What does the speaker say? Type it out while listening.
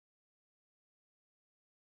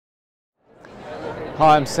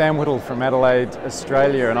Hi, I'm Sam Whittle from Adelaide,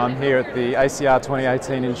 Australia, and I'm here at the ACR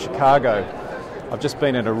 2018 in Chicago. I've just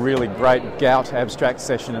been at a really great gout abstract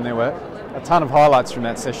session, and there were a ton of highlights from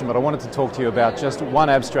that session, but I wanted to talk to you about just one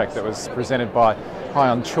abstract that was presented by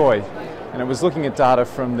Hyeon Choi, and it was looking at data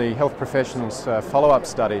from the health professionals follow-up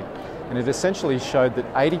study, and it essentially showed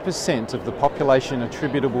that 80% of the population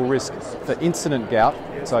attributable risk for incident gout,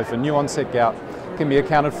 so for new onset gout, can be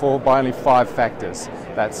accounted for by only 5 factors.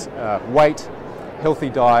 That's weight,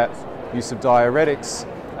 healthy diet, use of diuretics,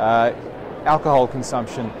 alcohol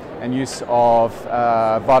consumption, and use of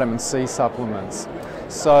vitamin C supplements.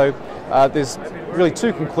 So there's really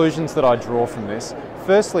 2 conclusions that I draw from this.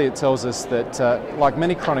 Firstly, it tells us that, like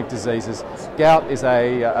many chronic diseases, gout is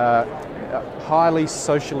a highly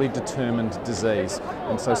socially determined disease,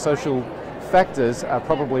 and so social factors are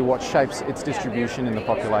probably what shapes its distribution in the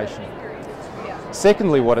population.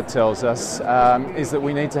 Secondly, what it tells us is that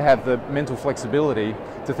we need to have the mental flexibility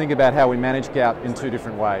to think about how we manage gout in 2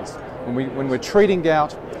 different ways. When we're treating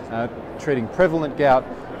gout, treating prevalent gout,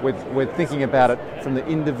 we're thinking about it from the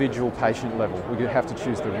individual patient level. We have to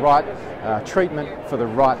choose the right treatment for the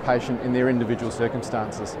right patient in their individual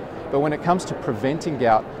circumstances. But when it comes to preventing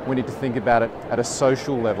gout, we need to think about it at a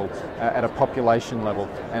social level, at a population level,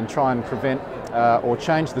 and try and prevent or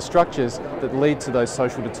change the structures that lead to those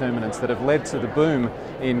social determinants that have led to the boom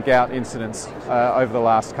in gout incidence over the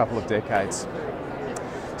last couple of decades.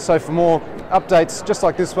 So for more updates just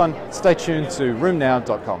like this one, stay tuned to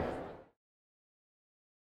rheumnow.com.